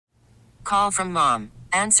call from mom.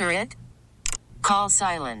 Answer it. Call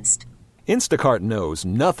silenced. Instacart knows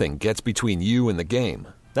nothing gets between you and the game.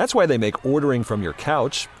 That's why they make ordering from your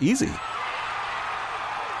couch easy.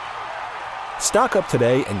 Stock up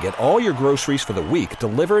today and get all your groceries for the week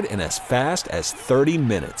delivered in as fast as 30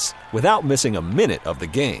 minutes without missing a minute of the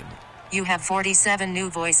game. You have 47 new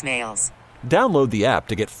voicemails. Download the app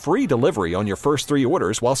to get free delivery on your first 3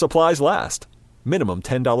 orders while supplies last. Minimum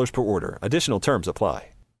 $10 per order. Additional terms apply.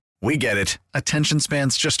 We get it. Attention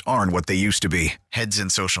spans just aren't what they used to be. Heads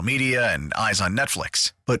in social media and eyes on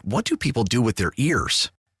Netflix. But what do people do with their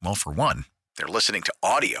ears? Well, for one, they're listening to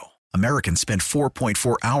audio. Americans spend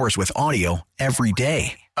 4.4 hours with audio every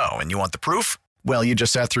day. Oh, and you want the proof? Well, you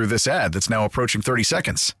just sat through this ad that's now approaching 30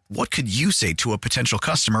 seconds. What could you say to a potential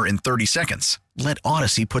customer in 30 seconds? Let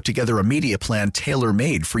Odyssey put together a media plan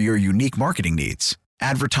tailor-made for your unique marketing needs.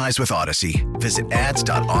 Advertise with Odyssey. Visit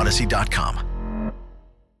ads.odyssey.com.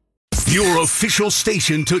 Your official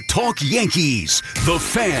station to talk Yankees. The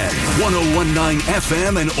Fan, 101.9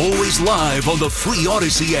 FM, and always live on the free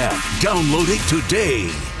Odyssey app. Download it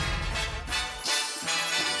today.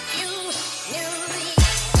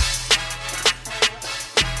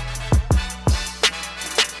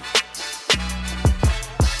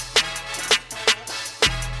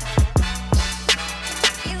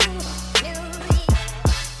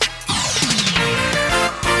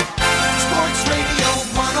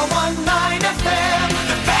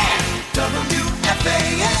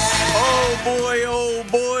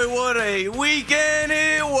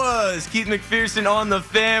 McPherson on the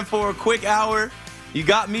Fan for a quick hour. You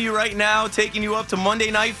got me right now taking you up to Monday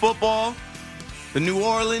Night Football. The New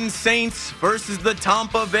Orleans Saints versus the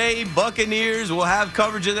Tampa Bay Buccaneers. We'll have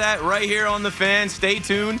coverage of that right here on the Fan. Stay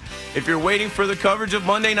tuned. If you're waiting for the coverage of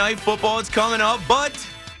Monday Night Football, it's coming up. But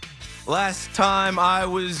last time I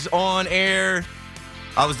was on air,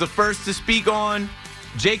 I was the first to speak on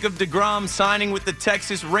Jacob deGrom signing with the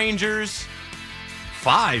Texas Rangers.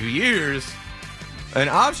 5 years. An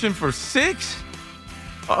option for 6?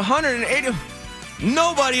 180.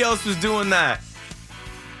 Nobody else was doing that.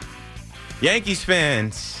 Yankees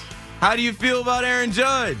fans, how do you feel about Aaron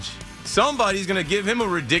Judge? Somebody's going to give him a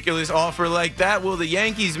ridiculous offer like that. Will the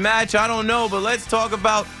Yankees match? I don't know, but let's talk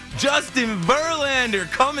about Justin Verlander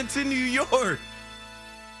coming to New York.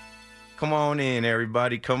 Come on in,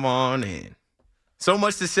 everybody. Come on in. So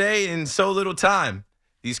much to say in so little time.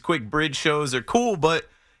 These quick bridge shows are cool, but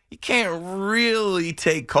you can't really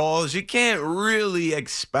take calls. You can't really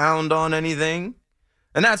expound on anything.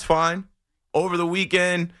 And that's fine. Over the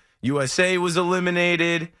weekend, USA was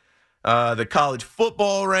eliminated. The college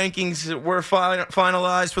football rankings were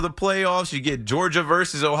finalized for the playoffs. You get Georgia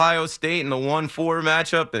versus Ohio State in the 1-4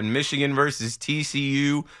 matchup and Michigan versus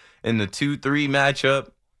TCU in the 2-3 matchup.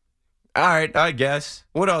 All right, I guess.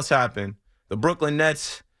 What else happened? The Brooklyn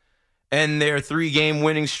Nets end their 3-game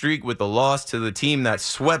winning streak with a loss to the team that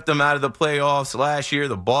swept them out of the playoffs last year,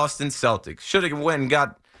 the Boston Celtics. Should have went and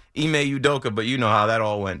got Ime Udoka, but you know how that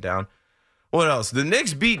all went down. What else? The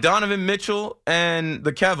Knicks beat Donovan Mitchell and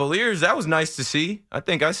the Cavaliers. That was nice to see. I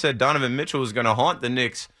think I said Donovan Mitchell was going to haunt the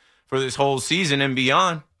Knicks for this whole season and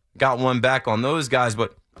beyond. Got one back on those guys.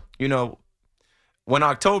 But, you know, when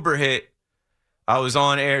October hit, I was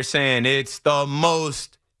on air saying it's the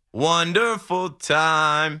most wonderful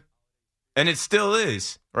time. And it still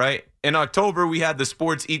is, right? In October, we had the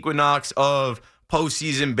sports equinox of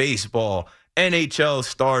postseason baseball, NHL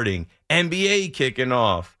starting, NBA kicking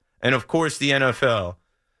off, and, of course, the NFL.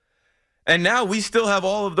 And now we still have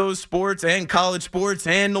all of those sports and college sports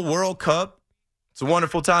and the World Cup. It's a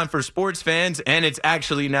wonderful time for sports fans, and it's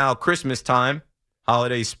actually now Christmas time.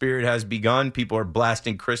 Holiday spirit has begun. People are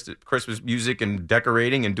blasting Christmas music and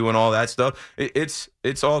decorating and doing all that stuff.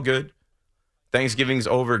 It's all good. Thanksgiving's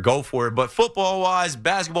over. Go for it. But football-wise,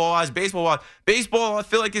 basketball-wise, baseball-wise, baseball, I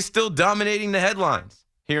feel like, is still dominating the headlines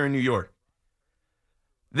here in New York.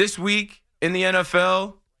 This week in the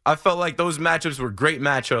NFL, I felt like those matchups were great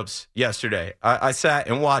matchups yesterday. I sat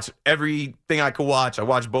and watched everything I could watch. I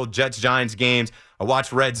watched both Jets-Giants games. I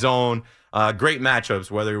watched Red Zone. Great matchups,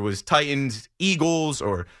 whether it was Titans, Eagles,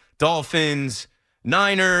 or Dolphins,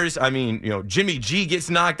 Niners. I mean, you know, Jimmy G gets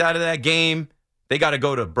knocked out of that game. They got to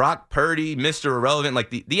go to Brock Purdy, Mr. Irrelevant. Like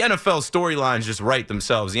the NFL storylines just write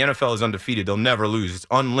themselves. The NFL is undefeated. They'll never lose. It's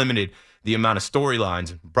unlimited, the amount of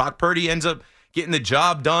storylines. Brock Purdy ends up getting the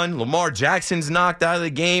job done. Lamar Jackson's knocked out of the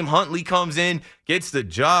game. Huntley comes in, gets the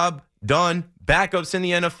job done. Backups in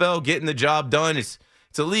the NFL getting the job done. It's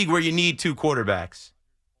a league where you need 2 quarterbacks.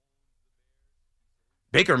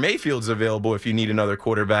 Baker Mayfield's available if you need another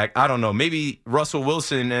quarterback. I don't know. Maybe Russell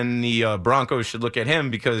Wilson and the Broncos should look at him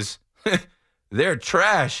because they're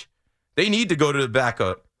trash. They need to go to the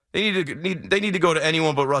backup. They need to go to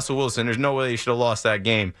anyone but Russell Wilson. There's no way they should have lost that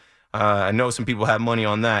game. I know some people have money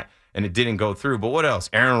on that, and it didn't go through. But what else?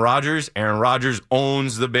 Aaron Rodgers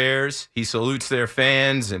owns the Bears. He salutes their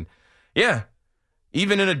fans. And, yeah,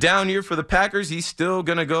 even in a down year for the Packers, he's still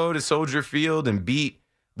going to go to Soldier Field and beat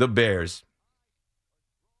the Bears.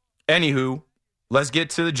 Anywho, let's get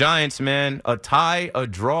to the Giants, man. A tie, a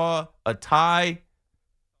draw, a tie.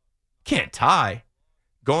 Can't tie.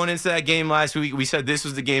 Going into that game last week, we said this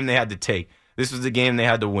was the game they had to take. This was the game they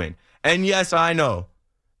had to win. And yes, I know,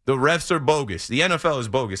 the refs are bogus. The NFL is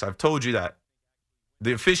bogus. I've told you that.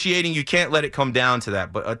 The officiating, you can't let it come down to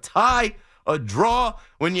that. But a tie, a draw,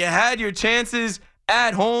 when you had your chances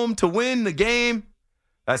at home to win the game,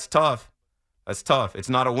 that's tough. That's tough. It's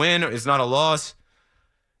not a win. It's not a loss.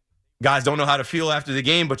 Guys don't know how to feel after the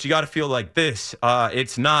game, but you got to feel like this.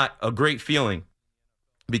 It's not a great feeling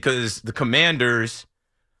because the Commanders,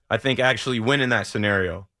 I think, actually win in that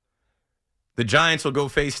scenario. The Giants will go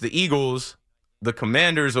face the Eagles. The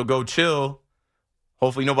Commanders will go chill.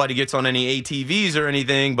 Hopefully nobody gets on any ATVs or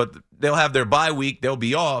anything, but they'll have their bye week. They'll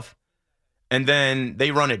be off. And then they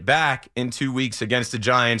run it back in 2 weeks against the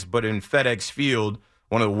Giants, but in FedEx Field,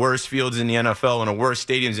 one of the worst fields in the NFL, one of the worst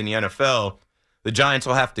stadiums in the NFL. The Giants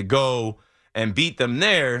will have to go and beat them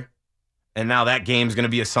there. And now that game's going to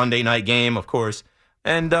be a Sunday night game, of course.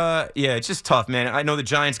 And, yeah, it's just tough, man. I know the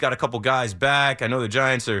Giants got a couple guys back. I know the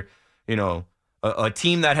Giants are, a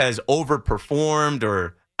team that has overperformed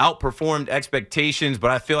or outperformed expectations, but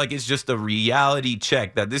I feel like it's just a reality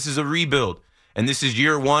check that this is a rebuild. And this is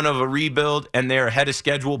year one of a rebuild, and they're ahead of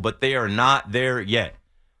schedule, but they are not there yet.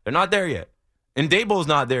 They're not there yet. And Daboll's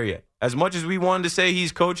not there yet. As much as we wanted to say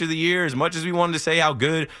he's coach of the year, as much as we wanted to say how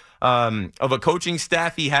good of a coaching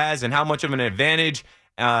staff he has and how much of an advantage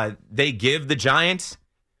they give the Giants,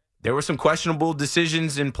 there were some questionable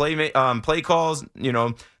decisions in play calls.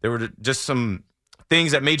 There were just some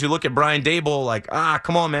things that made you look at Brian Daboll like,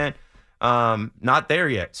 come on, man. Not there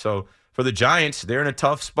yet. So for the Giants, they're in a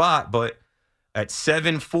tough spot, but at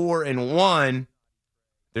 7-4-1,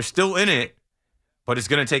 they're still in it, but it's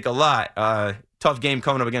going to take a lot. Tough game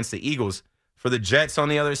coming up against the Eagles. For the Jets on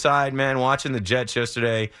the other side, man, watching the Jets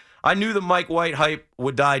yesterday, I knew the Mike White hype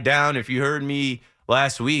would die down. If you heard me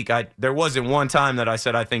last week, there wasn't one time that I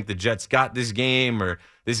said I think the Jets got this game or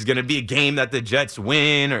this is going to be a game that the Jets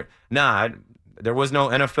win. Or there was no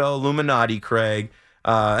NFL Illuminati, Craig.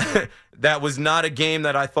 That was not a game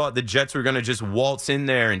that I thought the Jets were going to just waltz in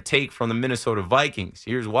there and take from the Minnesota Vikings.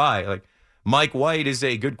 Here's why. Mike White is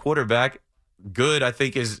a good quarterback. Good, I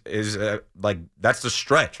think, is that's the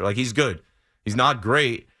stretch. He's good. He's not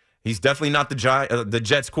great. He's definitely not the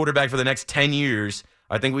Jets quarterback for the next 10 years.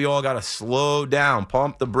 I think we all got to slow down,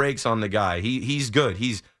 pump the brakes on the guy. He's good.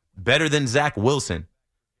 He's better than Zach Wilson,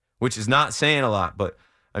 which is not saying a lot. But,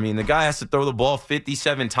 the guy has to throw the ball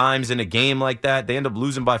 57 times in a game like that. They end up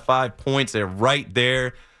losing by 5 points. They're right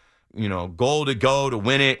there, goal to go to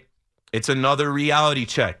win it. It's another reality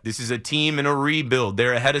check. This is a team in a rebuild.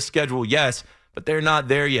 They're ahead of schedule, yes, but they're not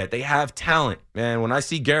there yet. They have talent, man. When I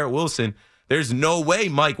see Garrett Wilson, there's no way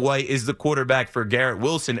Mike White is the quarterback for Garrett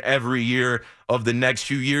Wilson every year of the next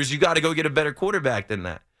few years. You got to go get a better quarterback than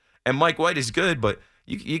that. And Mike White is good, but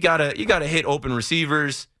you gotta hit open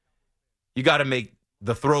receivers. You got to make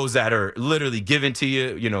the throws that are literally given to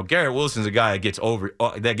you. Garrett Wilson's a guy that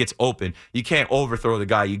gets open. You can't overthrow the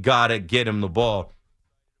guy. You got to get him the ball.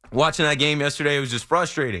 Watching that game yesterday, it was just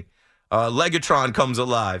frustrating. Legatron comes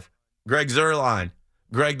alive. Greg Zuerlein.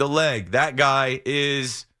 Greg the Leg. That guy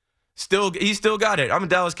he's still got it. I'm a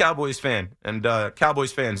Dallas Cowboys fan, and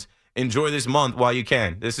Cowboys fans, enjoy this month while you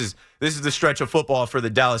can. This is the stretch of football for the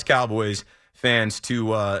Dallas Cowboys fans to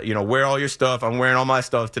wear all your stuff. I'm wearing all my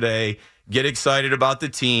stuff today. Get excited about the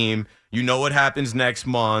team. You know what happens next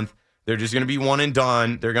month. They're just going to be one and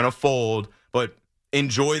done. They're going to fold, but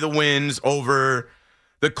enjoy the wins over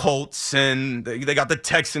the Colts, and they got the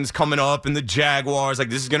Texans coming up and the Jaguars.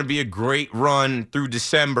 This is going to be a great run through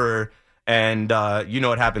December, and you know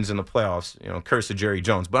what happens in the playoffs. Curse of Jerry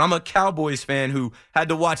Jones. But I'm a Cowboys fan who had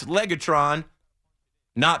to watch Legatron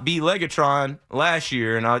not be Legatron last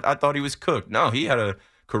year, and I thought he was cooked. No, he had a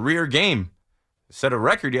career game, set a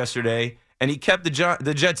record yesterday, and he kept the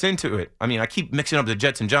Jets into it. I keep mixing up the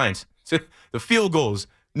Jets and Giants. So the field goals,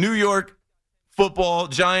 New York Football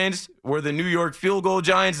Giants were the New York field goal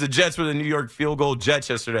Giants. The Jets were the New York field goal Jets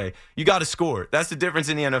yesterday. You got to score. That's the difference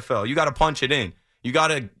in the NFL. You got to punch it in. You got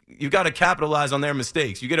to capitalize on their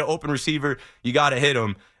mistakes. You get an open receiver, you got to hit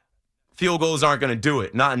them. Field goals aren't going to do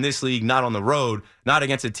it. Not in this league, not on the road, not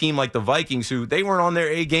against a team like the Vikings, who they weren't on their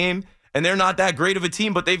A game, and they're not that great of a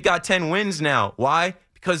team, but they've got 10 wins now. Why?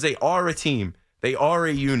 because they are a team. They are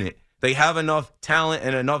a unit. They have enough talent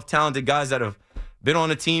and enough talented guys that have been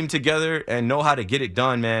on a team together and know how to get it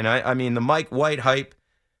done, man. I mean, the Mike White hype,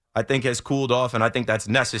 I think, has cooled off, and I think that's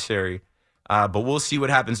necessary. But we'll see what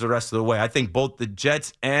happens the rest of the way. I think both the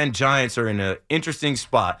Jets and Giants are in an interesting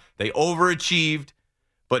spot. They overachieved,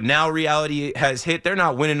 but now reality has hit. They're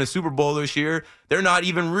not winning a Super Bowl this year. They're not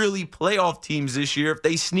even really playoff teams this year. If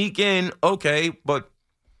they sneak in, okay, but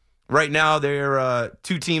right now they're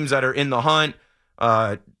two teams that are in the hunt,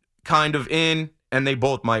 kind of in, and they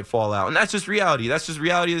both might fall out. And that's just reality. That's just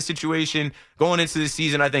reality of the situation. Going into the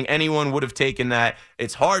season, I think anyone would have taken that.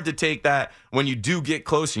 It's hard to take that when you do get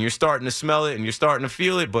close and you're starting to smell it and you're starting to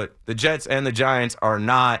feel it, but the Jets and the Giants are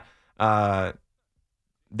not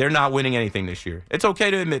they're not winning anything this year. It's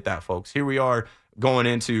okay to admit that, folks. Here we are going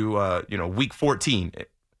into week 14.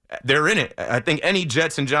 They're in it. I think any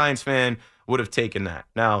Jets and Giants fan would have taken that.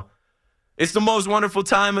 Now, it's the most wonderful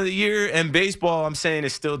time of the year, and baseball, I'm saying,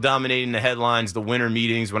 is still dominating the headlines, the winter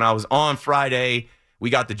meetings. When I was on Friday, we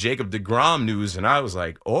got the Jacob deGrom news, and I was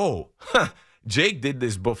like, Jake did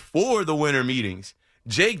this before the winter meetings.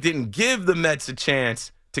 Jake didn't give the Mets a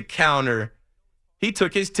chance to counter. He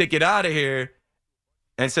took his ticket out of here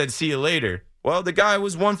and said, see you later. Well, the guy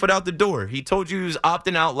was 1 foot out the door. He told you he was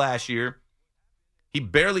opting out last year. He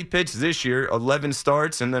barely pitched this year, 11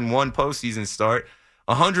 starts and then 1 postseason start.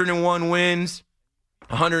 101 wins,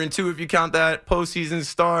 102 if you count that postseason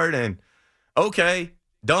start, and okay,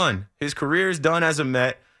 done. His career is done as a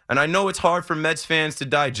Met, and I know it's hard for Mets fans to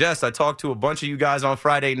digest. I talked to a bunch of you guys on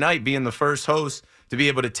Friday night, being the first host, to be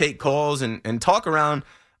able to take calls and talk around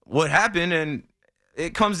what happened, and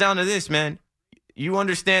it comes down to this, man. You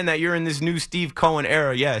understand that you're in this new Steve Cohen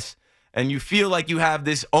era, yes, and you feel like you have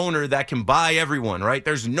this owner that can buy everyone, right?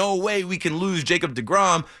 There's no way we can lose Jacob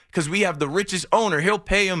deGrom because we have the richest owner. He'll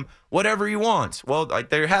pay him whatever he wants. Well,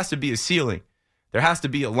 there has to be a ceiling. There has to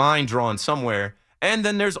be a line drawn somewhere. And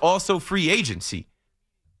then there's also free agency.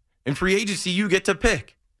 In free agency, you get to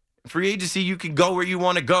pick. In free agency, you can go where you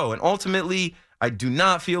want to go. And ultimately, I do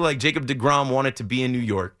not feel like Jacob deGrom wanted to be in New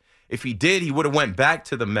York. If he did, he would have went back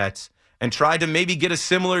to the Mets and tried to maybe get a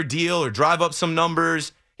similar deal or drive up some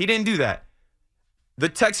numbers. He didn't do that. The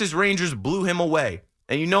Texas Rangers blew him away.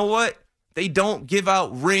 And you know what? They don't give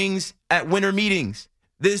out rings at winter meetings.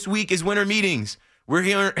 This week is winter meetings. We're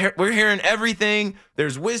hearing everything.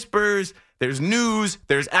 There's whispers, there's news,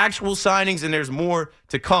 there's actual signings, and there's more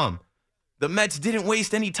to come. The Mets didn't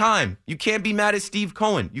waste any time. You can't be mad at Steve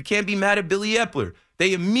Cohen. You can't be mad at Billy Epler.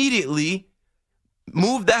 They immediately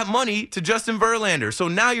moved that money to Justin Verlander. So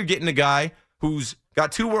now you're getting a guy who's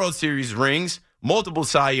got 2 World Series rings, multiple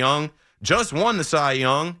Cy Young, just won the Cy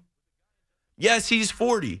Young. Yes, he's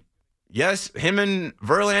 40. Yes, him and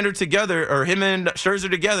Verlander together, or him and Scherzer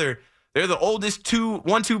together, they're the oldest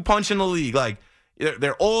 1-2 punch in the league. Like,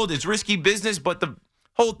 they're old, it's risky business, but the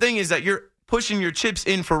whole thing is that you're pushing your chips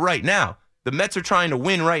in for right now. The Mets are trying to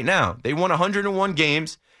win right now. They won 101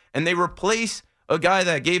 games, and they replace a guy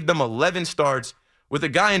that gave them 11 starts with a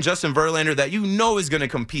guy in Justin Verlander that you know is going to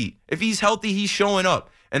compete. If he's healthy, he's showing up.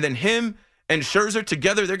 And then him and Scherzer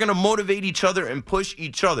together, they're going to motivate each other and push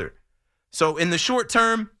each other. So in the short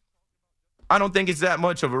term, I don't think it's that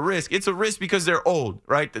much of a risk. It's a risk because they're old,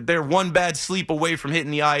 right? They're one bad sleep away from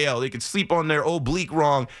hitting the IL. They could sleep on their oblique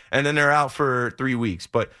wrong, and then they're out for 3 weeks.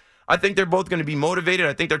 But I think they're both going to be motivated.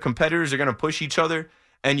 I think their competitors are going to push each other.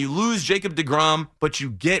 And you lose Jacob deGrom, but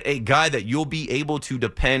you get a guy that you'll be able to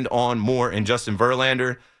depend on more in Justin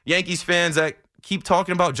Verlander. Yankees fans that keep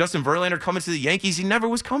talking about Justin Verlander coming to the Yankees, he never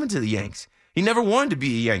was coming to the Yanks. He never wanted to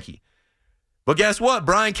be a Yankee. But guess what?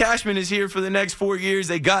 Brian Cashman is here for the next 4 years.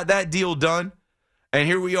 They got that deal done. And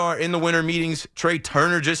here we are in the winter meetings. Trey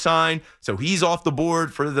Turner just signed, so he's off the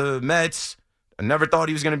board for the Mets. I never thought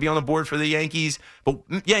he was going to be on the board for the Yankees. But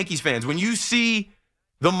Yankees fans, when you see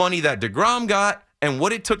the money that deGrom got and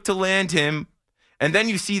what it took to land him, and then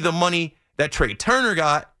you see the money that Trey Turner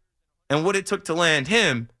got and what it took to land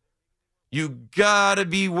him, you got to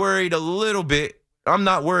be worried a little bit. I'm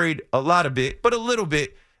not worried a lot of bit, but a little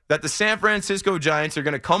bit, that the San Francisco Giants are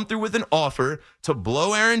going to come through with an offer to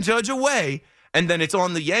blow Aaron Judge away, and then it's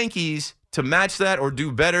on the Yankees to match that or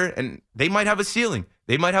do better, and they might have a ceiling.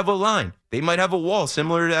 They might have a line. They might have a wall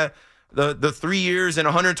similar to the 3 years and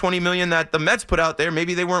 $120 million that the Mets put out there.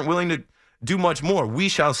 Maybe they weren't willing to do much more. We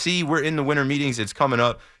shall see. We're in the winter meetings. It's coming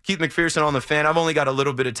up. Keith McPherson on the Fan. I've only got a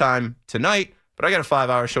little bit of time tonight, but I got a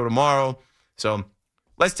 5-hour show tomorrow. So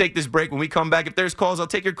let's take this break. When we come back, if there's calls, I'll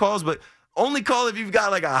take your calls, but only call if you've got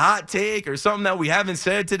like a hot take or something that we haven't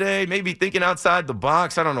said today, maybe thinking outside the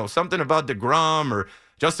box. I don't know, something about deGrom or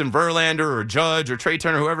Justin Verlander or Judge or Trey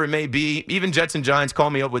Turner, whoever it may be. Even Jets and Giants,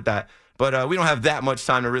 call me up with that. But we don't have that much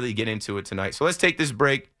time to really get into it tonight. So let's take this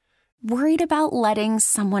break. Worried about letting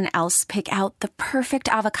someone else pick out the perfect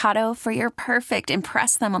avocado for your perfect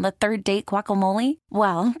impress them on the third date guacamole?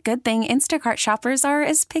 Well, good thing Instacart shoppers are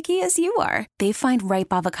as picky as you are. They find ripe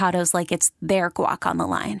avocados like it's their guac on the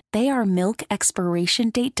line. They are milk expiration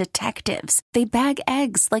date detectives. They bag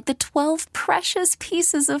eggs like the 12 precious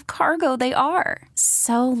pieces of cargo they are.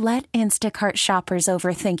 So let Instacart shoppers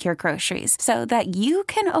overthink your groceries so that you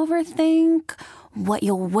can overthink what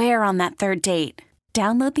you'll wear on that third date.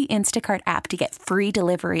 Download the Instacart app to get free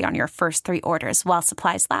delivery on your first 3 orders while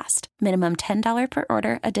supplies last. Minimum $10 per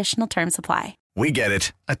order. Additional terms apply. We get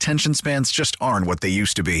it. Attention spans just aren't what they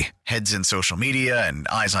used to be. Heads in social media and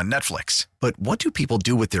eyes on Netflix. But what do people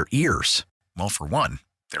do with their ears? Well, for one,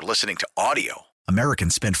 they're listening to audio.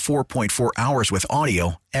 Americans spend 4.4 hours with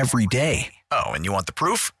audio every day. Oh, and you want the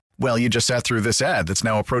proof? Well, you just sat through this ad that's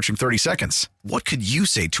now approaching 30 seconds. What could you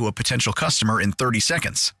say to a potential customer in 30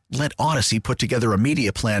 seconds? Let Odyssey put together a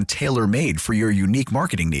media plan tailor-made for your unique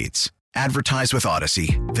marketing needs. Advertise with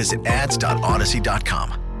Odyssey. Visit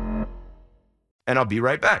ads.odyssey.com. And I'll be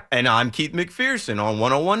right back. And I'm Keith McPherson on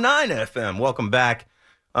 101.9 FM. Welcome back.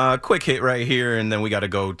 Quick hit right here, and then we got to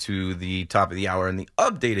go to the top of the hour and the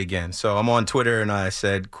update again. So I'm on Twitter, and I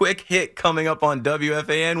said, quick hit coming up on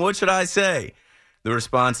WFAN. What should I say? The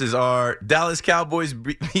responses are Dallas Cowboys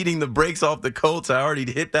beating the brakes off the Colts. I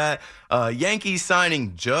already hit that. Yankees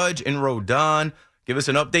signing Judge and Rodon. Give us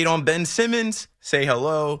an update on Ben Simmons. Say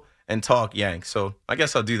hello and talk Yanks. So I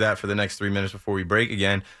guess I'll do that for the next 3 minutes before we break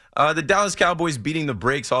again. The Dallas Cowboys beating the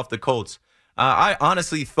brakes off the Colts. I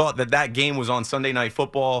honestly thought that game was on Sunday Night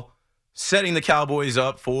Football, setting the Cowboys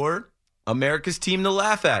up for America's team to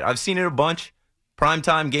laugh at. I've seen it a bunch.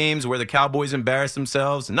 Primetime games where the Cowboys embarrass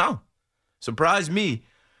themselves. No. Surprised me.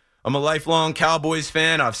 I'm a lifelong Cowboys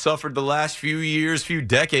fan. I've suffered the last few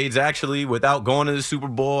decades, actually, without going to the Super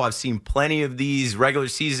Bowl. I've seen plenty of these regular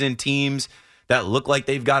season teams that look like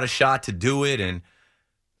they've got a shot to do it, and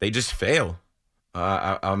they just fail.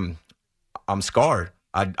 I'm scarred.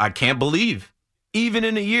 I can't believe. Even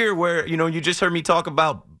in a year where, you just heard me talk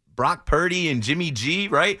about Brock Purdy and Jimmy G,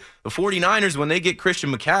 right? The 49ers, when they get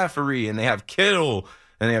Christian McCaffrey and they have Kittle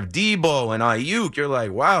and they have Debo and Ayuk, you're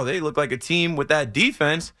like, wow, they look like a team with that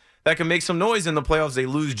defense that can make some noise in the playoffs. They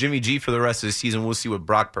lose Jimmy G for the rest of the season. We'll see what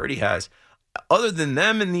Brock Purdy has. Other than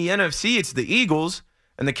them in the NFC, it's the Eagles,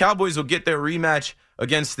 and the Cowboys will get their rematch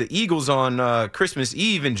against the Eagles on Christmas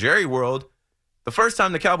Eve in Jerry World. The first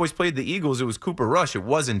time the Cowboys played the Eagles, it was Cooper Rush. It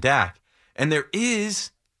wasn't Dak. And there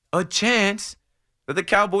is a chance that the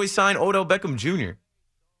Cowboys sign Odell Beckham Jr.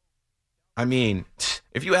 I mean,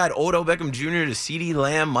 if you add Odell Beckham Jr. to CeeDee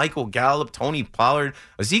Lamb, Michael Gallup, Tony Pollard,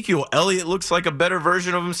 Ezekiel Elliott looks like a better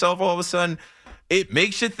version of himself all of a sudden, it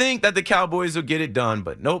makes you think that the Cowboys will get it done.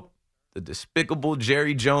 But nope, the despicable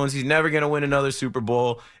Jerry Jones, he's never going to win another Super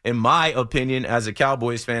Bowl. In my opinion, as a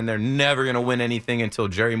Cowboys fan, they're never going to win anything until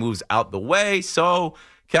Jerry moves out the way. So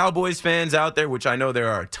Cowboys fans out there, which I know there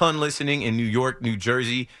are a ton listening in New York, New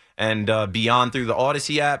Jersey, and beyond through the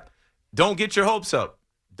Odyssey app, don't get your hopes up.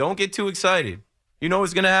 Don't get too excited. You know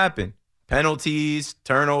what's going to happen. Penalties,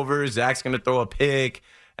 turnovers, Zach's going to throw a pick,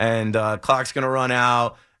 and clock's going to run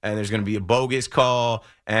out, and there's going to be a bogus call,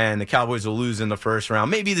 and the Cowboys will lose in the first round,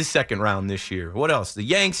 maybe the second round this year. What else? The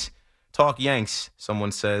Yanks, talk Yanks,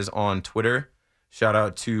 someone says on Twitter. Shout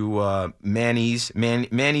out to Manny's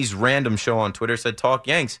random show on Twitter, said talk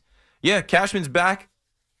Yanks. Yeah, Cashman's back.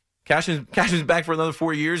 Cashman's back for another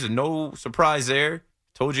 4 years, and no surprise there.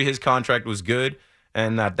 Told you his contract was good,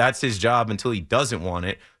 and that's his job until he doesn't want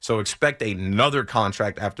it. So expect another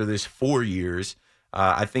contract after this 4 years.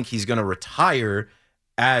 I think he's going to retire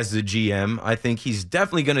as the GM. I think he's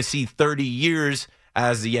definitely going to see 30 years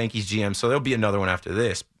as the Yankees GM. So there'll be another one after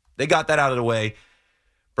this. They got that out of the way.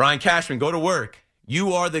 Brian Cashman, go to work.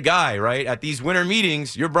 You are the guy, right? At these winter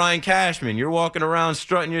meetings, you're Brian Cashman. You're walking around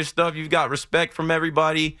strutting your stuff. You've got respect from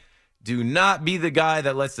everybody. Do not be the guy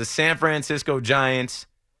that lets the San Francisco Giants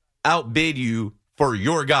outbid you for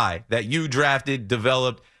your guy that you drafted,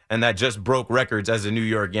 developed, and that just broke records as a New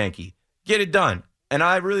York Yankee. Get it done. And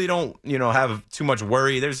I really don't, have too much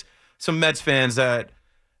worry. There's some Mets fans that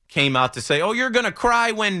came out to say, oh, you're going to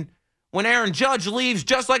cry when Aaron Judge leaves,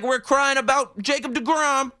 just like we're crying about Jacob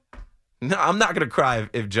deGrom. No, I'm not going to cry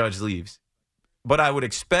if Judge leaves. But I would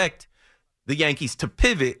expect the Yankees to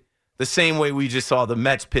pivot the same way we just saw the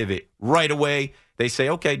Mets pivot. Right away, they say,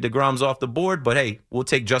 okay, deGrom's off the board, but hey, we'll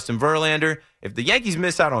take Justin Verlander. If the Yankees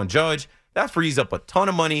miss out on Judge, That frees up a ton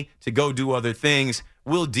of money to go do other things.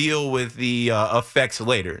 We'll deal with the effects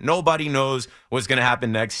later. Nobody knows what's going to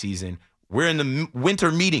happen next season. We're in the winter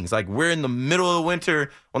meetings. Like, we're in the middle of the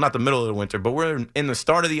winter. Well, not the middle of the winter, but we're in the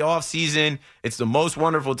start of the off season. It's the most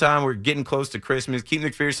wonderful time. We're getting close to Christmas. Keith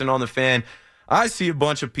McPherson on the Fan. I see a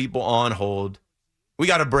bunch of people on hold. We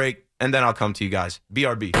got a break, and then I'll come to you guys.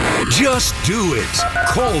 BRB. Just do it.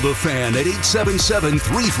 Call the Fan at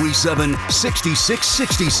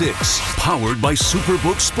 877-337-6666. Powered by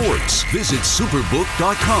Superbook Sports. Visit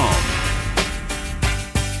superbook.com.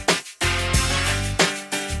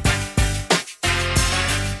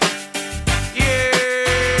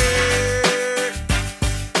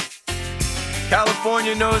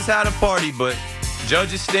 California knows how to party, but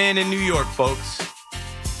Judge is staying in New York, folks.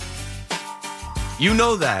 You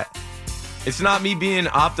know that. It's not me being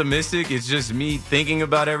optimistic. It's just me thinking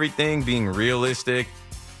about everything, being realistic.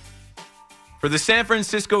 For the San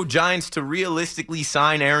Francisco Giants to realistically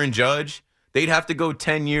sign Aaron Judge, they'd have to go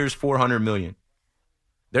 10 years, $400 million.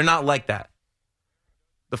 They're not like that.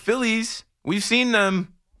 The Phillies, we've seen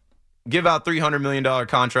them give out $300 million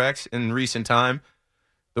contracts in recent time.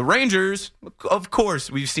 The Rangers, of course,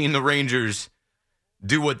 we've seen the Rangers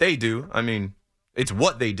do what they do. I mean, it's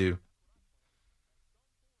what they do.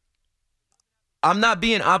 I'm not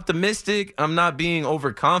being optimistic. I'm not being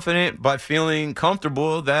overconfident by feeling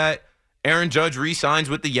comfortable that Aaron Judge re-signs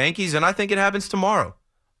with the Yankees, and I think it happens tomorrow.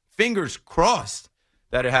 Fingers crossed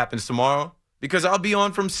that it happens tomorrow, because I'll be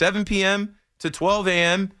on from 7 p.m. to 12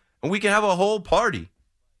 a.m., and we can have a whole party.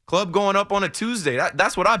 Club going up on a Tuesday.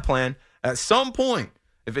 That's what I plan at some point.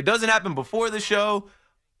 If it doesn't happen before the show,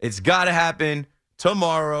 it's got to happen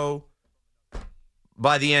tomorrow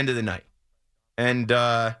by the end of the night. And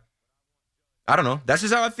I don't know. That's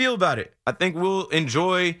just how I feel about it. I think we'll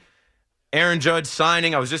enjoy Aaron Judge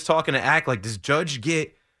signing. I was just talking to Ack, like, does Judge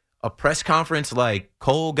get a press conference like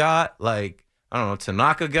Cole got, like, I don't know,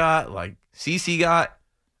 Tanaka got, like CeCe got?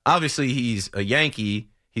 Obviously, he's a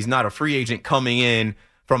Yankee. He's not a free agent coming in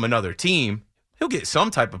from another team. He'll get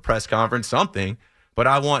some type of press conference, something. But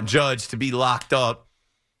I want Judge to be locked up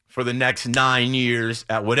for the next 9 years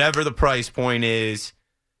at whatever the price point is.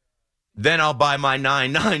 Then I'll buy my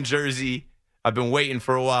 9-9 jersey. I've been waiting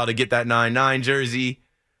for a while to get that 9-9 jersey.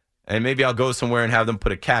 And maybe I'll go somewhere and have them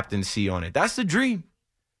put a captaincy on it. That's the dream.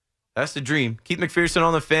 That's the dream. Keith McPherson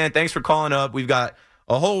on the Fan. Thanks for calling up. We've got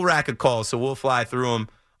a whole rack of calls, so we'll fly through them.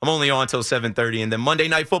 I'm only on until 7:30, and then Monday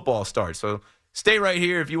Night Football starts. So stay right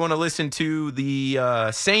here if you want to listen to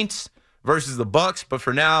the Saints versus the Bucks. But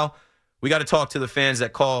for now, we got to talk to the fans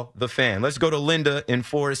that call the Fan. Let's go to Linda in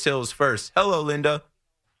Forest Hills first. Hello, Linda.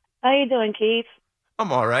 How you doing, Keith?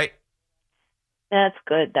 I'm all right. That's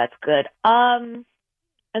good. That's good.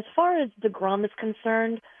 As far as DeGrom is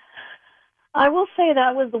concerned, I will say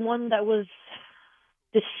that was the one that was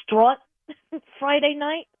distraught Friday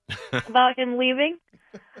night about him leaving.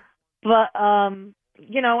 But,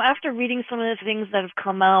 after reading some of the things that have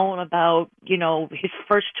come out about, his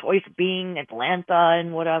first choice being Atlanta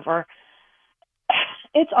and whatever,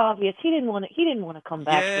 it's obvious he didn't want to come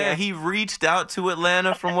back here. Yeah, he reached out to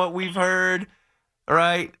Atlanta from what we've heard.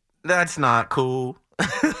 Right? That's not cool.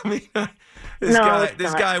 I mean, this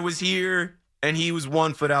guy was here and he was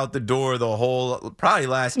 1 foot out the door the whole probably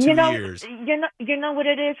last 2 years. You know what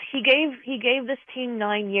it is? He gave this team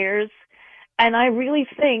 9 years, and I really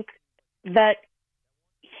think that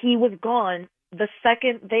he was gone the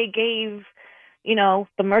second they gave,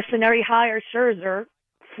 the mercenary hire Scherzer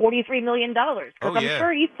 $43 million. Because I'm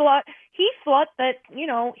sure he thought that, he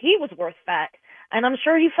was worth that. And I'm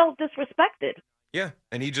sure he felt disrespected. Yeah,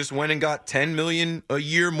 and he just went and got $10 million a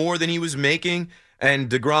year more than he was making. And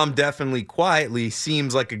DeGrom definitely quietly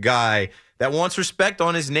seems like a guy that wants respect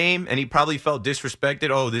on his name, and he probably felt disrespected.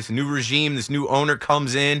 Oh, this new regime, this new owner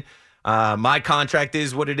comes in. My contract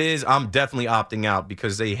is what it is. I'm definitely opting out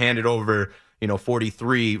because they handed over,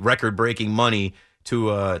 43 record-breaking money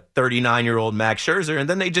to a 39-year-old Max Scherzer, and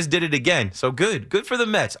then they just did it again. So good for the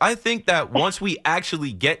Mets. I think that once we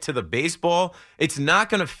actually get to the baseball, it's not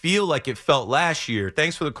going to feel like it felt last year.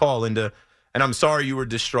 Thanks for the call, Linda. And I'm sorry you were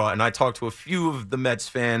distraught. And I talked to a few of the Mets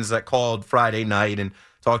fans that called Friday night and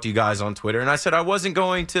talked to you guys on Twitter. And I said I wasn't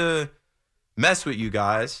going to mess with you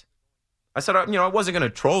guys. I said, I wasn't going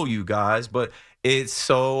to troll you guys, but it's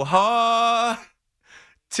so hard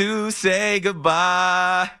to say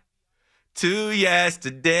goodbye to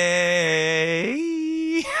yesterday.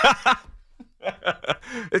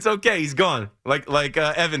 It's okay. He's gone. Like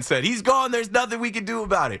Evan said, he's gone. There's nothing we can do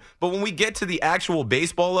about it. But when we get to the actual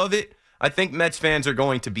baseball of it, I think Mets fans are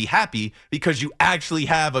going to be happy because you actually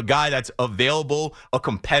have a guy that's available, a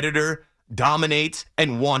competitor, dominates,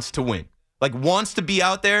 and wants to win. like wants to be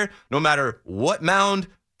out there no matter what mound,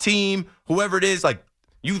 team, whoever it is. Like,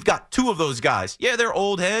 you've got two of those guys. Yeah, they're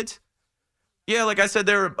old heads. Yeah, like I said,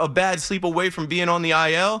 they're a bad sleep away from being on the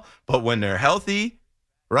IL. But when they're healthy,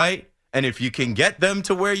 right, and if you can get them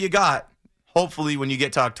to where you got, hopefully when you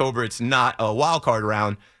get to October, it's not a wild card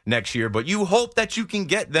round next year, but you hope that you can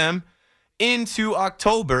get them into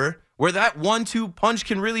October where that 1-2 punch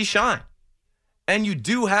can really shine. And you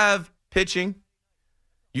do have pitching.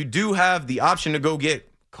 You do have the option to go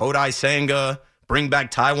get Kodai Senga, bring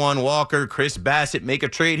back Taijuan Walker, Chris Bassett, make a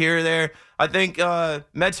trade here or there. I think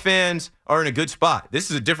Mets fans are in a good spot. This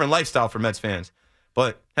is a different lifestyle for Mets fans.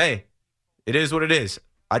 But, hey, it is what it is.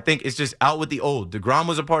 I think it's just out with the old. DeGrom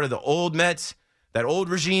was a part of the old Mets, that old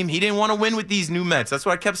regime. He didn't want to win with these new Mets. That's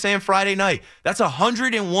what I kept saying Friday night. That's a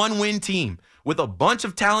 101-win team with a bunch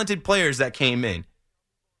of talented players that came in.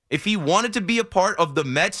 If he wanted to be a part of the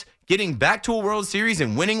Mets getting back to a World Series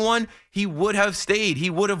and winning one, he would have stayed. He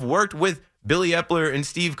would have worked with Billy Epler and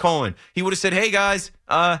Steve Cohen. He would have said, hey, guys,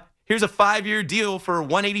 here's a 5-year deal for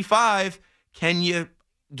 $185. Can you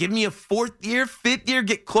give me a 4th year, 5th year,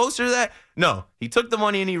 get closer to that? No, he took the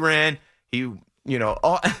money and he ran. The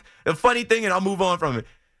funny thing, and I'll move on from it.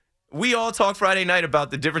 We all talked Friday night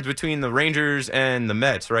about the difference between the Rangers and the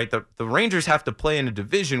Mets, right? The Rangers have to play in a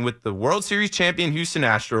division with the World Series champion Houston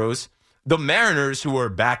Astros, the Mariners, who are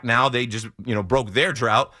back now. They just, broke their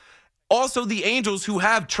drought. Also, the Angels, who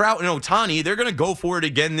have Trout and Ohtani, they're going to go for it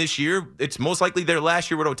again this year. It's most likely their last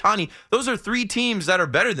year with Ohtani. Those are 3 teams that are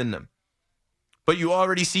better than them. But you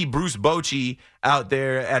already see Bruce Bochy out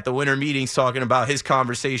there at the winter meetings talking about his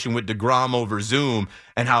conversation with DeGrom over Zoom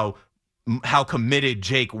and how committed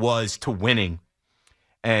Jake was to winning.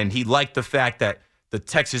 And he liked the fact that the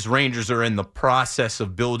Texas Rangers are in the process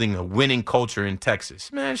of building a winning culture in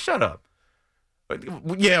Texas. Man, shut up.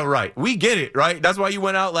 Yeah, right. We get it, right? That's why you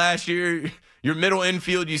went out last year. Your middle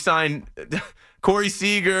infield, you signed Corey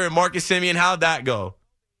Seager and Marcus Semien. How'd that go?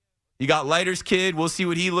 You got Leiter's kid. We'll see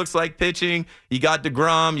what he looks like pitching. You got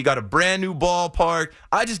DeGrom. You got a brand new ballpark.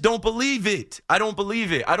 I just don't believe it. I don't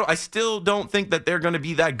believe it. I still don't think that they're going to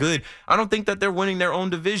be that good. I don't think that they're winning their own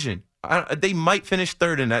division. They might finish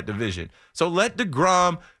 3rd in that division. So let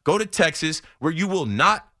DeGrom go to Texas, where you will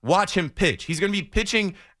not watch him pitch. He's going to be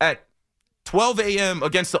pitching at 12 a.m.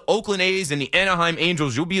 against the Oakland A's and the Anaheim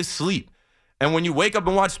Angels. You'll be asleep. And when you wake up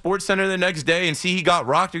and watch SportsCenter the next day and see he got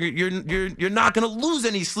rocked, you're not going to lose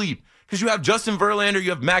any sleep, because you have Justin Verlander, you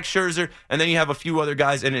have Max Scherzer, and then you have a few other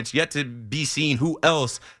guys, and it's yet to be seen who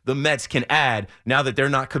else the Mets can add now that they're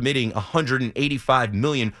not committing $185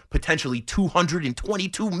 million, potentially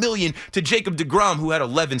 $222 million to Jacob DeGrom, who had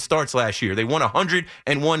 11 starts last year. They won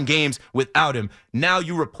 101 games without him. Now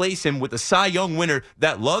you replace him with a Cy Young winner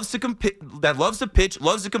that loves to pitch,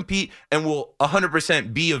 loves to compete, and will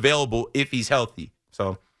 100% be available if he's healthy.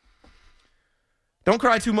 So don't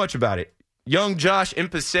cry too much about it. Young Josh in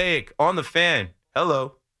Passaic on the Fan.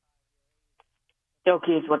 Hello. Yo,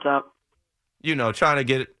 Keith, what's up? Trying to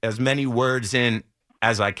get as many words in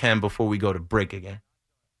as I can before we go to break again.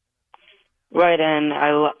 Right, and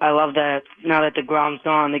I love that now that DeGrom's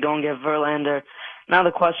gone, they go and get Verlander. Now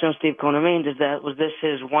the question of Steve Cohen remains is that was this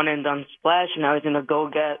his one-and-done splash, and now he's going to go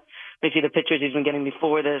get basically the pitchers he's been getting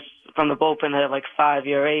before this from the bullpen that have like 5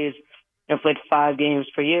 ERAs and played 5 games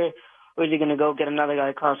per year? Or is he going to go get another guy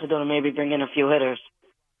across the door and maybe bring in a few hitters?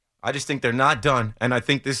 I just think they're not done. And I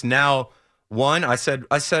think this now, I said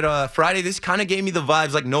Friday, this kind of gave me the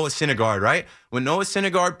vibes like Noah Syndergaard, right? When Noah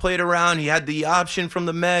Syndergaard played around, he had the option from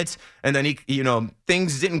the Mets, and then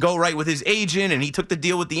things didn't go right with his agent, and he took the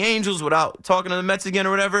deal with the Angels without talking to the Mets again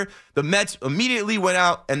or whatever. The Mets immediately went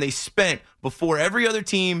out and they spent before every other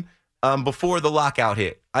team before the lockout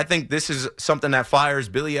hit. I think this is something that fires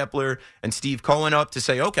Billy Epler and Steve Cohen up to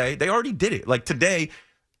say, okay, they already did it. Like today,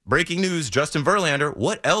 breaking news, Justin Verlander,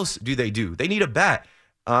 what else do? They need a bat.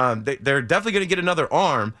 They're definitely going to get another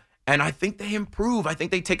arm, and I think they improve. I think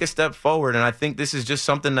they take a step forward, and I think this is just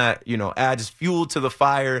something that, adds fuel to the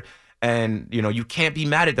fire, and, you can't be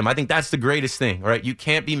mad at them. I think that's the greatest thing, right? You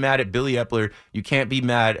can't be mad at Billy Epler. You can't be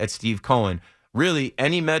mad at Steve Cohen. Really,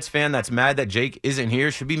 any Mets fan that's mad that Jake isn't here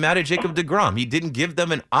should be mad at Jacob DeGrom. He didn't give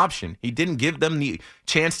them an option. He didn't give them the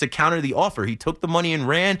chance to counter the offer. He took the money and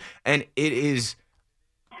ran, and it's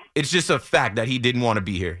just a fact that he didn't want to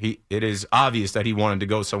be here. It is obvious that he wanted to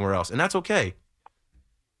go somewhere else, and that's okay.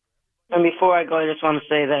 And before I go, I just want to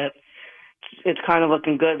say that it's kind of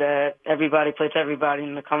looking good that everybody plays everybody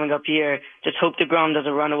in the coming up year. Just hope DeGrom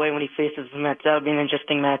doesn't run away when he faces the Mets. That'll be an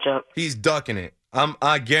interesting matchup. He's ducking it.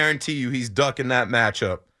 I guarantee you he's ducking that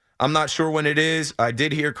matchup. I'm not sure when it is. I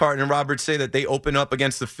did hear Carton and Roberts say that they open up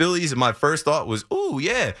against the Phillies, and my first thought was, ooh,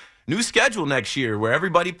 yeah, new schedule next year where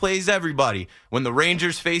everybody plays everybody. When the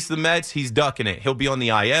Rangers face the Mets, he's ducking it. He'll be on the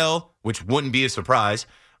IL, which wouldn't be a surprise.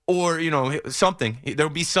 Or, something.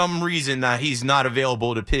 There'll be some reason that he's not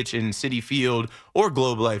available to pitch in Citi Field or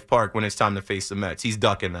Globe Life Park when it's time to face the Mets. He's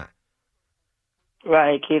ducking that.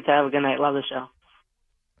 Right, Keith. Have a good night. Love the show.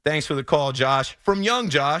 Thanks for the call, Josh. From young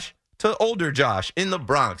Josh to older Josh in the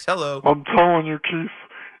Bronx. Hello. I'm telling you, Keith,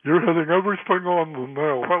 you're hitting everything on the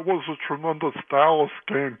nail. That was a tremendous Dallas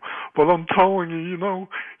game. But I'm telling you,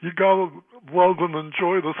 you got to love and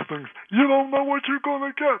enjoy these things. You don't know what you're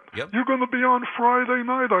going to get. Yep. You're going to be on Friday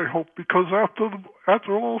night, I hope, because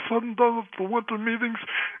after all said and done, the winter meetings,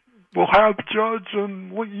 we'll have Judge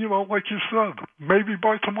and, like you said, maybe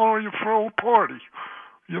by tomorrow you throw a party.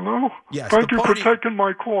 Yes, Thank you for taking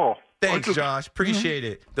my call. Thanks, Josh. Appreciate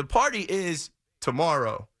it. The party is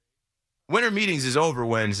tomorrow. Winter meetings is over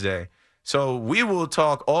Wednesday. So we will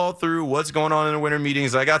talk all through what's going on in the winter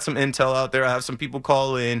meetings. I got some intel out there. I have some people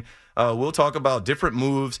call in. We'll talk about different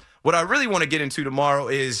moves. What I really want to get into tomorrow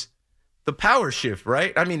is the power shift,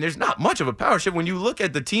 right? I mean, there's not much of a power shift. When you look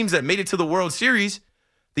at the teams that made it to the World Series,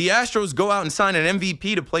 the Astros go out and sign an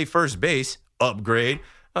MVP to play first base, upgrade.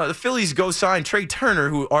 The Phillies go sign Trey Turner,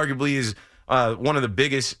 who arguably is one of the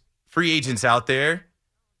biggest free agents out there.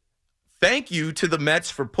 Thank you to the Mets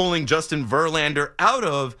for pulling Justin Verlander out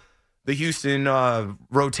of the Houston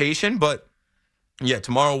rotation. But, yeah,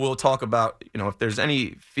 tomorrow we'll talk about, if there's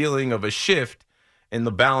any feeling of a shift in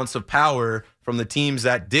the balance of power from the teams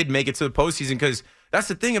that did make it to the postseason. Because that's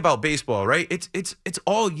the thing about baseball, right? It's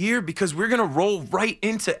all year because we're going to roll right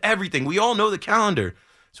into everything. We all know the calendar.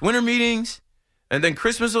 It's winter meetings. And then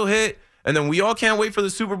Christmas will hit, and then we all can't wait for the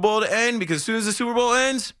Super Bowl to end because as soon as the Super Bowl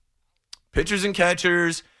ends, pitchers and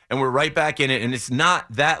catchers, and we're right back in it. And it's not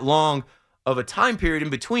that long of a time period in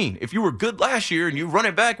between. If you were good last year and you run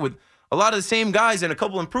it back with a lot of the same guys and a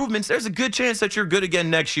couple improvements, there's a good chance that you're good again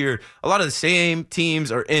next year. A lot of the same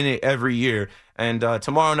teams are in it every year. And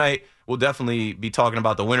tomorrow night, we'll definitely be talking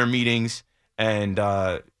about the winter meetings and,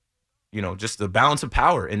 just the balance of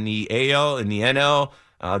power in the AL and the NL.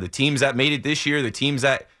 The teams that made it this year, the teams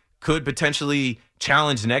that could potentially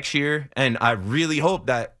challenge next year. And I really hope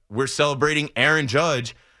that we're celebrating Aaron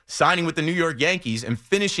Judge signing with the New York Yankees and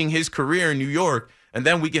finishing his career in New York. And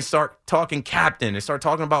then we can start talking captain and start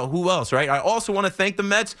talking about who else, right? I also want to thank the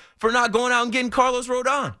Mets for not going out and getting Carlos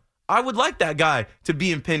Rodon. I would like that guy to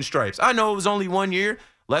be in pinstripes. I know it was only 1 year.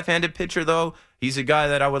 Left-handed pitcher, though. He's a guy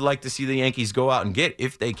that I would like to see the Yankees go out and get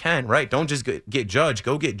if they can, right? Don't just get Judge.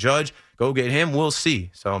 Go get Judge. Go get him. We'll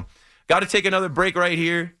see. So, got to take another break right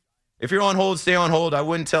here. If you're on hold, stay on hold. I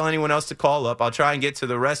wouldn't tell anyone else to call up. I'll try and get to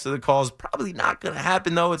the rest of the calls. Probably not going to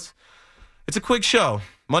happen, though. It's a quick show.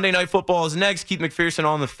 Monday Night Football is next. Keith McPherson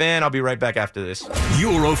on The Fan. I'll be right back after this.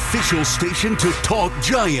 Your official station to talk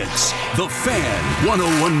Giants. The Fan,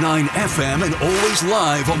 101.9 FM, and always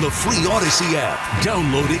live on the free Odyssey app.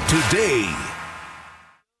 Download it today.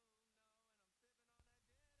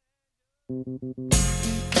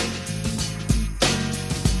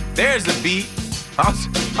 There's the beat. I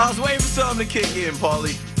was waiting for something to kick in,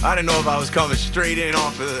 Paulie. I didn't know if I was coming straight in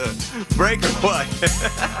off of the break or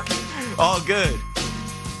what. All good.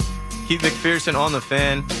 Keith McPherson on The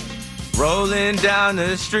Fan. Rolling down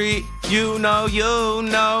the street, you know,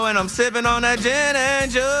 and I'm sipping on that gin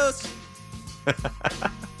and juice.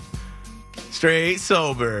 Straight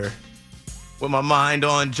sober. With my mind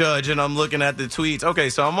on Judge, and I'm looking at the tweets. Okay,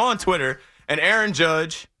 so I'm on Twitter, and Aaron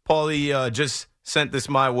Judge, Paulie just sent this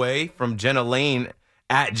my way from Jenna Lane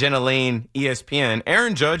at Jenna Lane ESPN.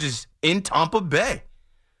 Aaron Judge is in Tampa Bay.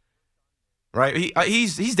 Right?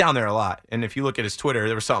 He's down there a lot. And if you look at his Twitter,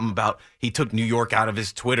 there was something about he took New York out of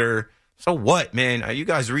his Twitter. So what, man? You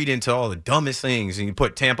guys read into all the dumbest things and you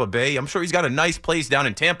put Tampa Bay. I'm sure he's got a nice place down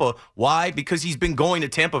in Tampa. Why? Because he's been going to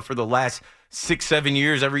Tampa for the last 6-7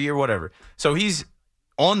 years, every year, whatever. So he's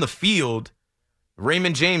on the field,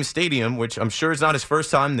 Raymond James Stadium, which I'm sure is not his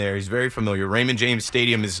first time there. He's very familiar. Raymond James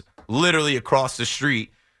Stadium is literally across the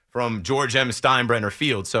street from George M. Steinbrenner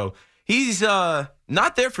Field. So he's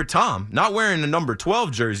not there for Tom, not wearing the number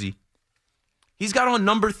 12 jersey. He's got on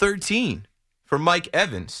number 13 for Mike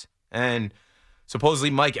Evans. And supposedly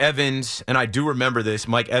Mike Evans, and I do remember this,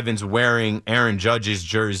 Mike Evans wearing Aaron Judge's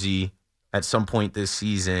jersey at some point this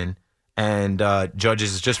season. And Judge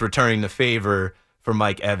is just returning the favor for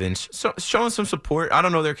Mike Evans. So showing some support. I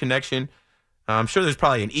don't know their connection. I'm sure there's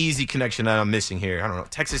probably an easy connection that I'm missing here. I don't know.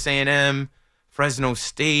 Texas A&M, Fresno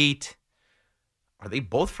State. Are they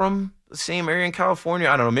both from the same area in California?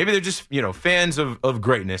 I don't know. Maybe they're just, fans of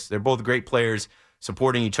greatness. They're both great players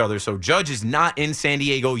supporting each other. So Judge is not in San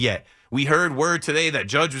Diego yet. We heard word today that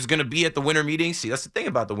Judge was going to be at the winter meetings. See, that's the thing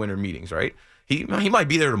about the winter meetings, right? He might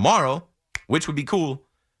be there tomorrow, which would be cool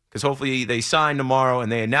because hopefully they sign tomorrow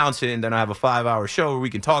and they announce it, and then I have a 5-hour show where we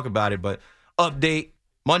can talk about it. But update,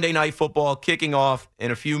 Monday Night Football kicking off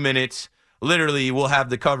in a few minutes. Literally, we'll have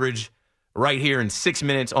the coverage right here in 6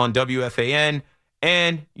 minutes on WFAN.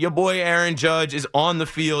 And your boy Aaron Judge is on the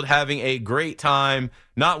field having a great time,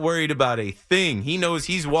 not worried about a thing. He knows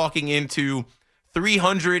he's walking into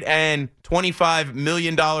 $325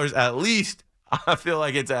 million at least. I feel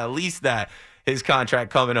like it's at least that, his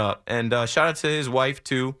contract coming up. And shout out to his wife,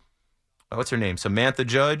 too. What's her name? Samantha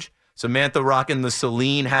Judge. Samantha rocking the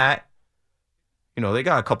Celine hat. You know, they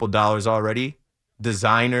got a couple dollars already.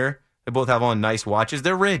 Designer. They both have on nice watches.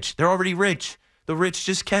 They're rich. They're already rich. The rich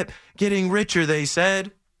just kept getting richer, they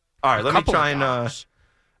said. All right, let me try and...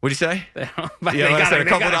 What'd you say? They got a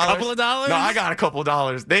couple of dollars? No, I got a couple of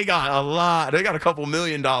dollars. They got a lot. They got a couple $1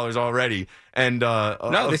 million already. And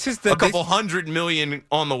this is a couple $100 million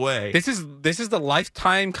on the way. This is the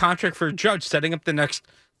lifetime contract for Judge, setting up the next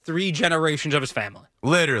 3 generations of his family.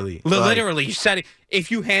 Literally. Literally. You said it. If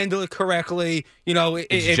you handle it correctly, you know...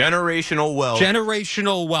 It's generational wealth.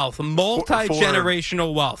 Generational wealth.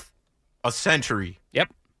 Multi-generational wealth. A century.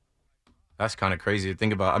 Yep. That's kind of crazy to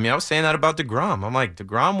think about. I mean, I was saying that about DeGrom. I'm like,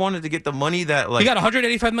 DeGrom wanted to get the money that, like... He got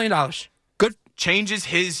 $185 million. Good. Changes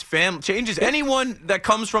his family, changes anyone that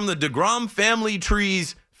comes from the DeGrom family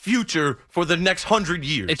tree's future for the next 100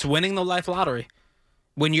 years. It's winning the life lottery.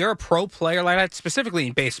 When you're a pro player like that, specifically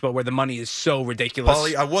in baseball where the money is so ridiculous.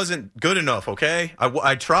 Paulie, I wasn't good enough, okay?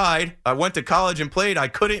 I tried. I went to college and played. I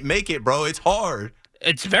couldn't make it, bro. It's hard.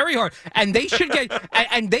 It's very hard. And they should get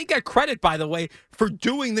and they get credit, by the way, for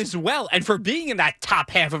doing this well and for being in that top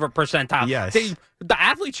half of a percentile. Yes. The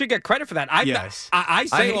athletes should get credit for that. I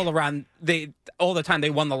say all the time they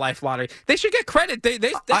won the life lottery. They should get credit.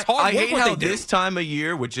 That's hard work. I hate how this time of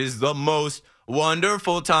year, which is the most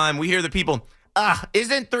wonderful time, we hear the people,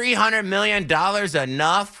 isn't $300 million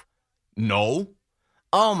enough? No.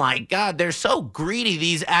 Oh, my God, they're so greedy,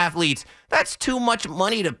 these athletes. That's too much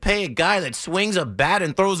money to pay a guy that swings a bat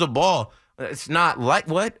and throws a ball. It's not like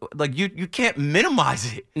what? Like, you can't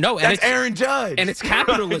minimize it. No, and that's Aaron Judge. And it's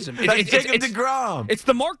capitalism. That's Jacob DeGrom. It's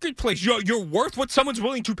the marketplace. You're worth what someone's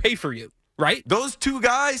willing to pay for you, right? Those two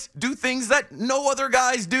guys do things that no other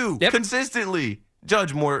guys do consistently.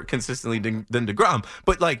 Judge more consistently than DeGrom.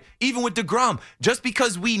 But, like, even with DeGrom, just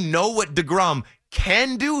because we know what DeGrom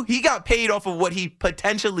can do, he got paid off of what he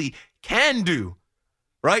potentially can do,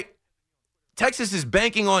 right? Texas is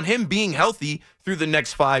banking on him being healthy through the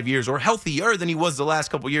next 5 years, or healthier than he was the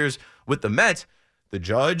last couple years with the Mets.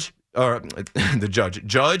 Judge and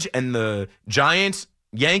the Giants,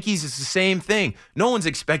 Yankees is the same thing. No one's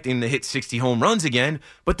expecting him to hit 60 home runs again,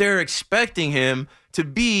 but they're expecting him to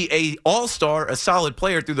be a all-star, a solid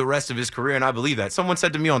player through the rest of his career, and I believe that. Someone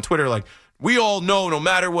said to me on Twitter, like, we all know no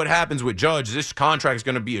matter what happens with Judge, this contract is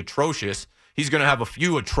going to be atrocious. He's going to have a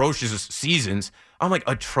few atrocious seasons. I'm like,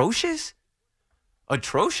 atrocious?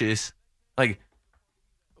 Atrocious? Like,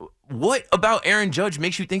 what about Aaron Judge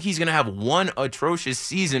makes you think he's going to have one atrocious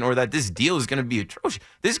season or that this deal is going to be atrocious?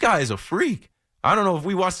 This guy is a freak. I don't know if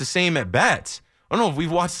we watched the same at-bats. I don't know if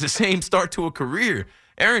we've watched the same start to a career.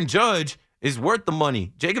 Aaron Judge is worth the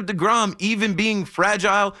money. Jacob DeGrom, even being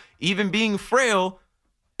fragile, even being frail,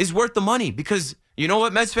 is worth the money because, you know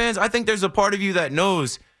what, Mets fans? I think there's a part of you that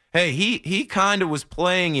knows, hey, he kind of was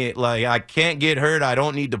playing it like, I can't get hurt. I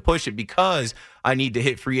don't need to push it because I need to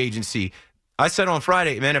hit free agency. I said on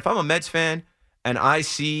Friday, man, if I'm a Mets fan and I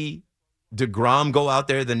see DeGrom go out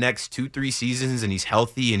there the next 2-3 seasons and he's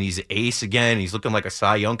healthy and he's ace again, and he's looking like a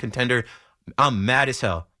Cy Young contender, I'm mad as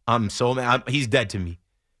hell. I'm so mad. He's dead to me.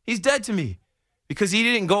 He's dead to me because he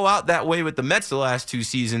didn't go out that way with the Mets the last 2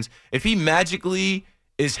 seasons. If he magically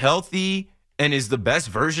is healthy and is the best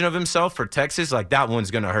version of himself for Texas, like, that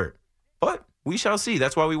one's going to hurt. But we shall see.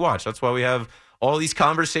 That's why we watch. That's why we have all these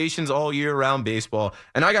conversations all year around baseball.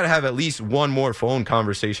 And I got to have at least one more phone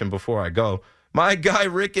conversation before I go. My guy,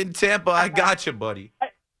 Rick in Tampa, I got you, buddy.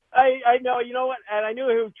 I know. You know what? And I knew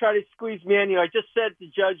he would try to squeeze me in. You know, I just said to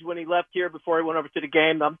Judge when he left here before he went over to the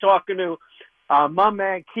game, I'm talking to my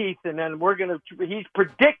man Keith, and then he's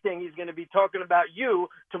predicting he's going to be talking about you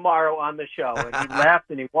tomorrow on the show. And he laughed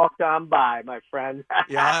and he walked on by, my friend.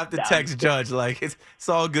 Yeah, I have to text Judge. Like, it's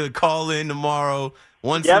all good. Call in tomorrow.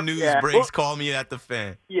 Once the news breaks, call me at the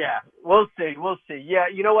Fan. Yeah, we'll see. Yeah,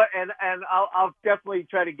 you know what? And I'll definitely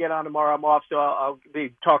try to get on tomorrow. I'm off, so I'll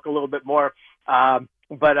talk a little bit more.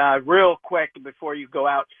 But real quick before you go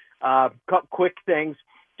out, quick things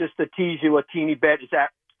just to tease you a teeny bit is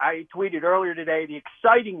that I tweeted earlier today the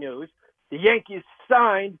exciting news. The Yankees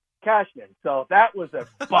signed Cashman. So that was a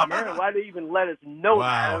bummer. Why did they even let us know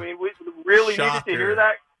that? I mean, we really needed to hear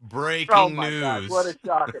that. Breaking news. God, what a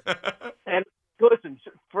shocker. And listen,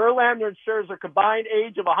 Verlander and Scherzer combined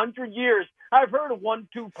age of 100 years. I've heard a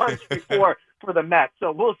 1-2 punch before for the Mets,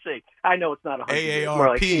 so we'll see. I know it's not 100 years. More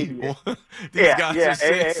like 80 years. These guys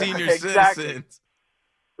are senior citizens.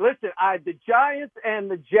 Listen, the Giants and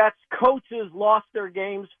the Jets coaches lost their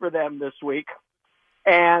games for them this week.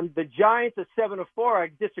 And the Giants at 7-4, I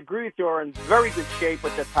disagree with you, are in very good shape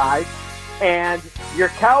with the tie. And your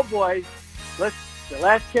Cowboys, the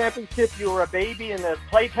last championship, you were a baby in the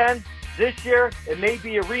playpen. This year, it may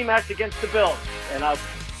be a rematch against the Bills. And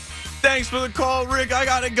thanks for the call, Rick. I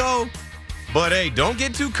got to go. But, hey, don't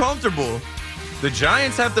get too comfortable. The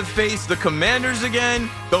Giants have to face the Commanders again,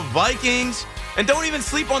 the Vikings, and don't even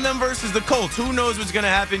sleep on them versus the Colts. Who knows what's going to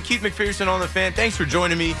happen? Keith McPherson on The Fan. Thanks for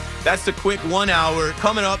joining me. That's the quick 1 hour.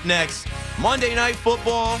 Coming up next, Monday Night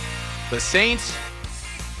Football, the Saints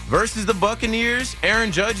versus the Buccaneers.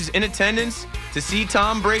 Aaron Judge is in attendance to see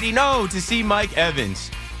Tom Brady. No, to see Mike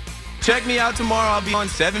Evans. Check me out tomorrow. I'll be on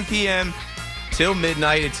 7 p.m. till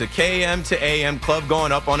midnight. It's a KM to AM club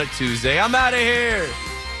going up on a Tuesday. I'm out of here.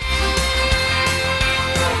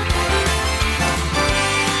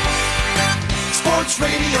 Sports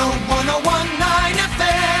Radio 101.9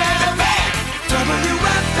 FM.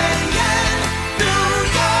 WFAN, New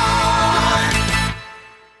York.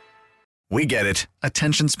 We get it.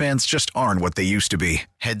 Attention spans just aren't what they used to be.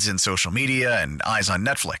 Heads in social media and eyes on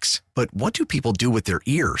Netflix. But what do people do with their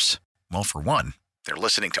ears? Well, for one, they're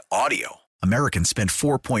listening to audio. Americans spend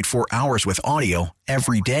 4.4 hours with audio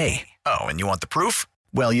every day. Oh, and you want the proof?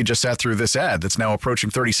 Well, you just sat through this ad that's now approaching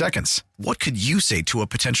 30 seconds. What could you say to a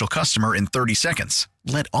potential customer in 30 seconds?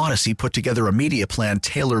 Let Odyssey put together a media plan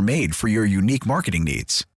tailor-made for your unique marketing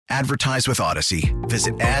needs. Advertise with Odyssey.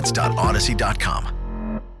 Visit ads.odyssey.com.